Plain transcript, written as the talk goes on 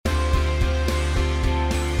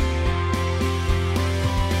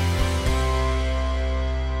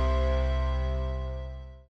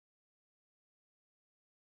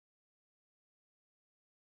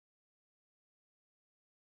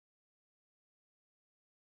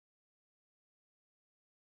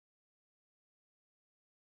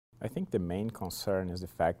I think the main concern is the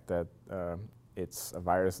fact that it's a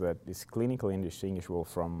virus that is clinically indistinguishable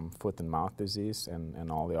from foot and mouth disease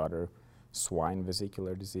and all the other swine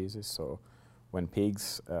vesicular diseases. So when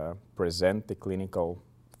pigs present the clinical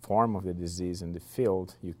form of the disease in the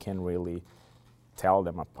field, you can really tell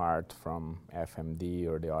them apart from FMD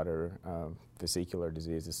or the other vesicular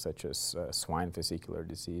diseases such as swine vesicular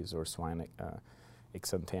disease or swine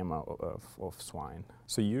exanthema of swine.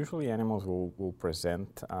 So usually animals will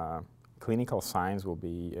present clinical signs will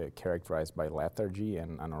be characterized by lethargy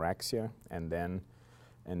and anorexia, and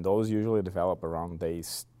those usually develop around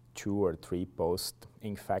days 2 or 3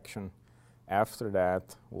 post-infection. After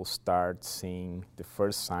that, we'll start seeing the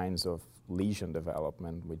first signs of lesion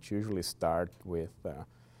development, which usually start with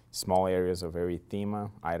small areas of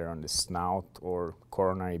erythema, either on the snout or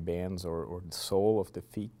coronary bands or the sole of the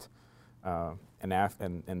feet.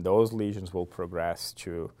 And those lesions will progress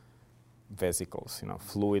to vesicles,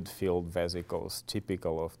 fluid-filled vesicles,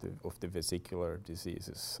 typical of the vesicular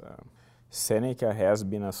diseases. Seneca has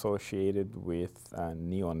been associated with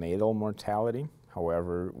neonatal mortality.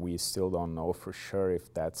 However, we still don't know for sure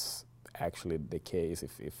if that's actually the case,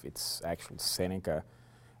 if it's actual Seneca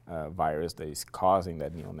virus that is causing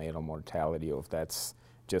that neonatal mortality, or if that's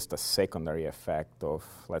just a secondary effect of,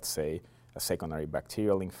 let's say, a secondary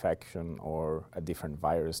bacterial infection or a different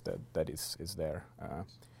virus that is there.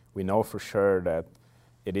 We know for sure that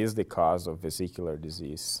it is the cause of vesicular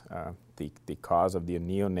disease. The cause of the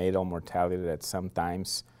neonatal mortality that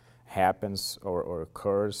sometimes happens or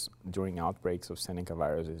occurs during outbreaks of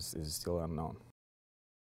Senecavirus is still unknown.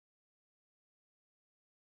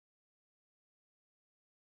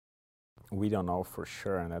 We don't know for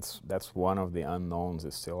sure, and that's one of the unknowns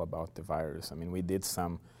is still about the virus. I mean, we did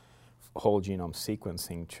some whole genome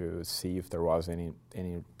sequencing to see if there was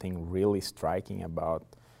anything really striking about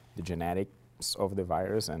the genetics of the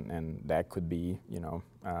virus, and that could be,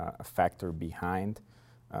 a factor behind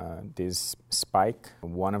this spike.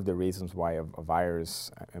 One of the reasons why a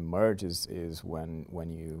virus emerges is when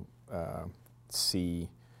you see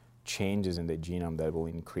changes in the genome that will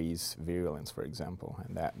increase virulence, for example,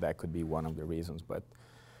 and that could be one of the reasons. But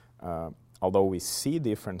although we see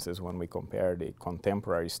differences when we compare the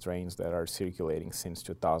contemporary strains that are circulating since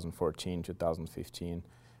 2014, 2015,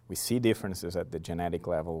 we see differences at the genetic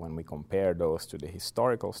level when we compare those to the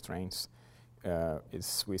historical strains.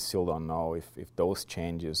 We still don't know if those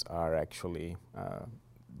changes are actually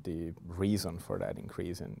the reason for that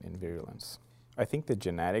increase in virulence. I think the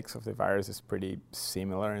genetics of the virus is pretty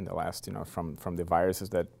similar in the last, from the viruses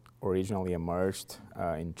that originally emerged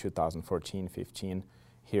in 2014, 15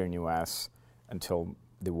 here in US until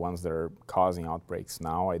the ones that are causing outbreaks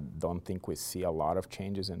now. I don't think we see a lot of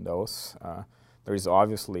changes in those. There is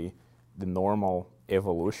obviously the normal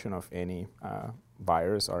evolution of any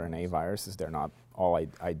virus, RNA viruses. They're not all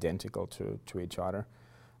identical to each other.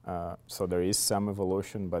 So there is some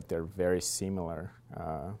evolution, but they're very similar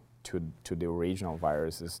to the original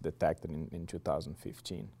viruses detected in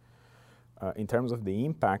 2015. In terms of the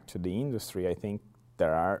impact to the industry, I think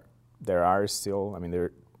there are still,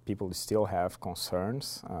 people still have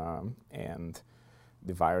concerns, and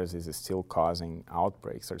the virus is still causing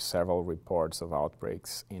outbreaks. There are several reports of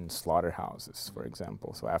outbreaks in slaughterhouses, for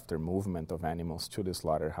example. So after movement of animals to the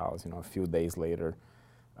slaughterhouse, a few days later,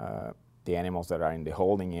 the animals that are in the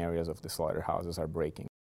holding areas of the slaughterhouses are breaking.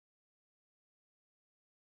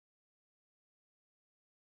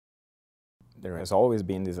 There has always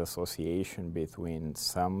been this association between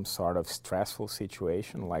some sort of stressful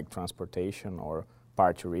situation like transportation or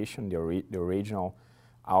parturition. The original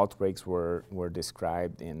outbreaks were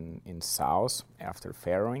described in sows after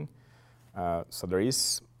farrowing. So there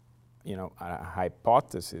is, a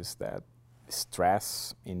hypothesis that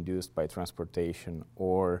stress induced by transportation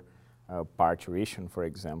or parturition, for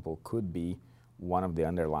example, could be one of the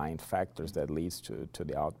underlying factors that leads to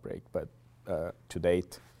the outbreak. But to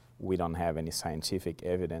date, we don't have any scientific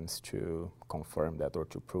evidence to confirm that or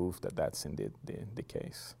to prove that that's indeed the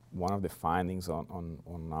case. One of the findings on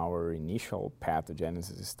our initial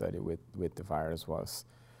pathogenesis study with the virus was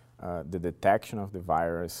the detection of the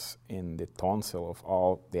virus in the tonsil of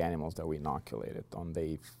all the animals that we inoculated on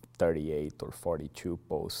day 38 or 42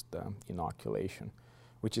 post-inoculation,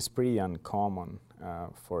 which is pretty uncommon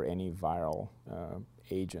for any viral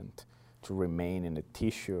agent to remain in the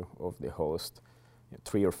tissue of the host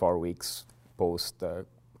 3 or 4 weeks post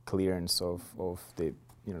clearance of the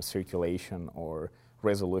circulation or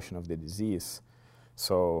resolution of the disease.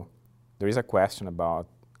 So there is a question about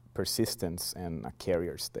persistence and a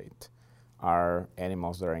carrier state. Are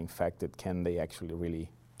animals that are infected, can they actually really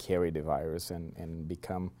carry the virus and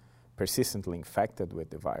become persistently infected with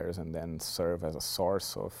the virus and then serve as a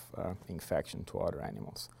source of infection to other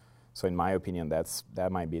animals. So in my opinion,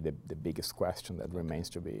 that might be the biggest question that remains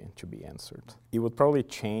to be answered. It would probably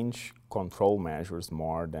change control measures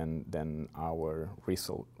more than our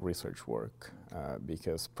research work,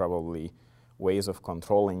 because probably ways of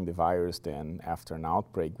controlling the virus then after an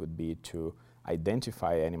outbreak would be to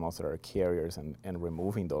identify animals that are carriers and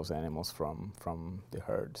removing those animals from the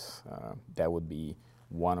herds. That would be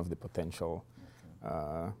one of the potential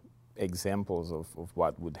examples of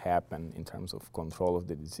what would happen in terms of control of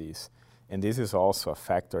the disease. And this is also a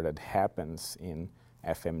factor that happens in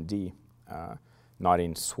FMD, not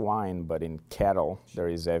in swine, but in cattle. There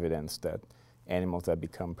is evidence that animals that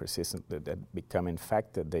become persistent, that become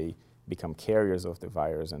infected, they become carriers of the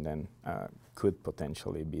virus and then could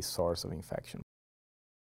potentially be source of infection.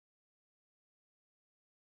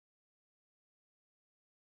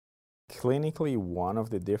 Clinically, one of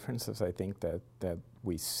the differences I think that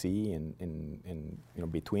we see in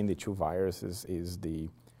between the two viruses is the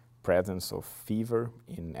presence of fever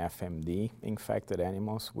in FMD infected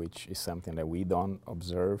animals, which is something that we don't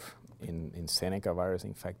observe in Senecavirus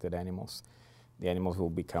infected animals. The animals will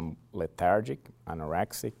become lethargic,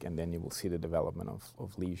 anorexic, and then you will see the development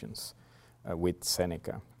of lesions with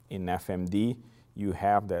Seneca. In FMD, you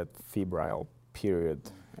have that febrile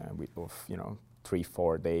period of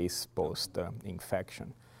 3-4 days post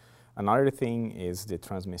infection. Another thing is the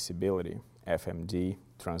transmissibility. FMD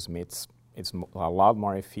transmits, it's a lot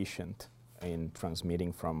more efficient in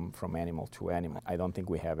transmitting from animal to animal. I don't think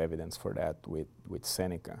we have evidence for that with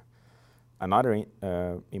Seneca. Another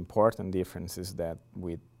important difference is that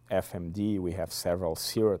with FMD, we have several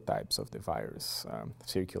serotypes of the virus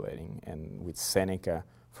circulating, and with Seneca,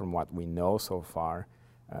 from what we know so far,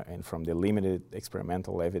 and from the limited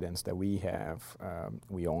experimental evidence that we have,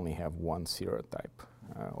 we only have one serotype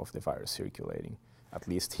of the virus circulating, at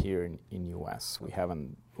least here in US. We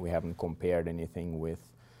haven't compared anything with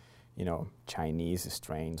Chinese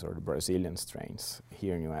strains or the Brazilian strains.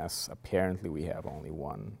 Here in US, apparently we have only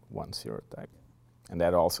one serotype. And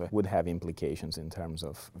that also would have implications in terms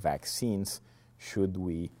of vaccines should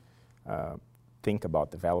we think about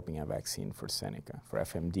developing a vaccine for Seneca. For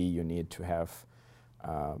FMD, you need to have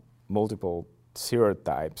multiple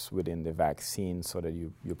serotypes within the vaccine so that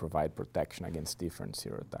you provide protection against different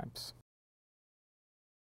serotypes.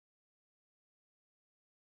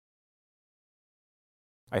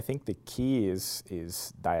 I think the key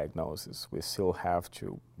is diagnosis. We still have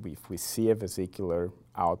to, if we see a vesicular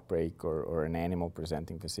outbreak or an animal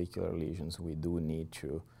presenting vesicular lesions, we do need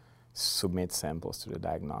to submit samples to the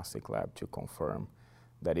diagnostic lab to confirm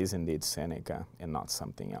that is indeed Seneca and not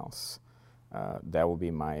something else. That will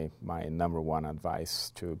be my number one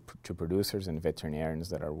advice to producers and veterinarians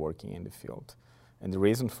that are working in the field. And the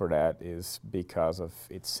reason for that is because of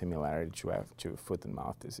its similarity to foot and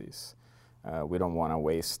mouth disease. We don't want to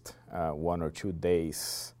waste 1 or 2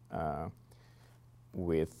 days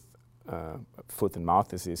with foot and mouth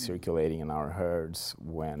disease circulating in our herds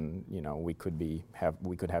when we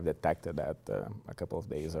could have detected that a couple of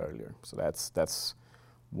days earlier. So that's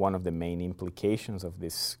one of the main implications of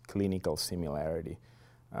this clinical similarity.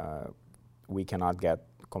 We cannot get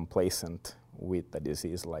complacent with a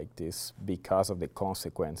disease like this because of the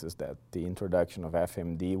consequences that the introduction of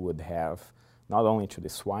FMD would have not only to the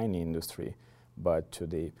swine industry, but to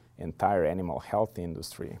the entire animal health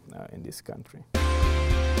industry in this country.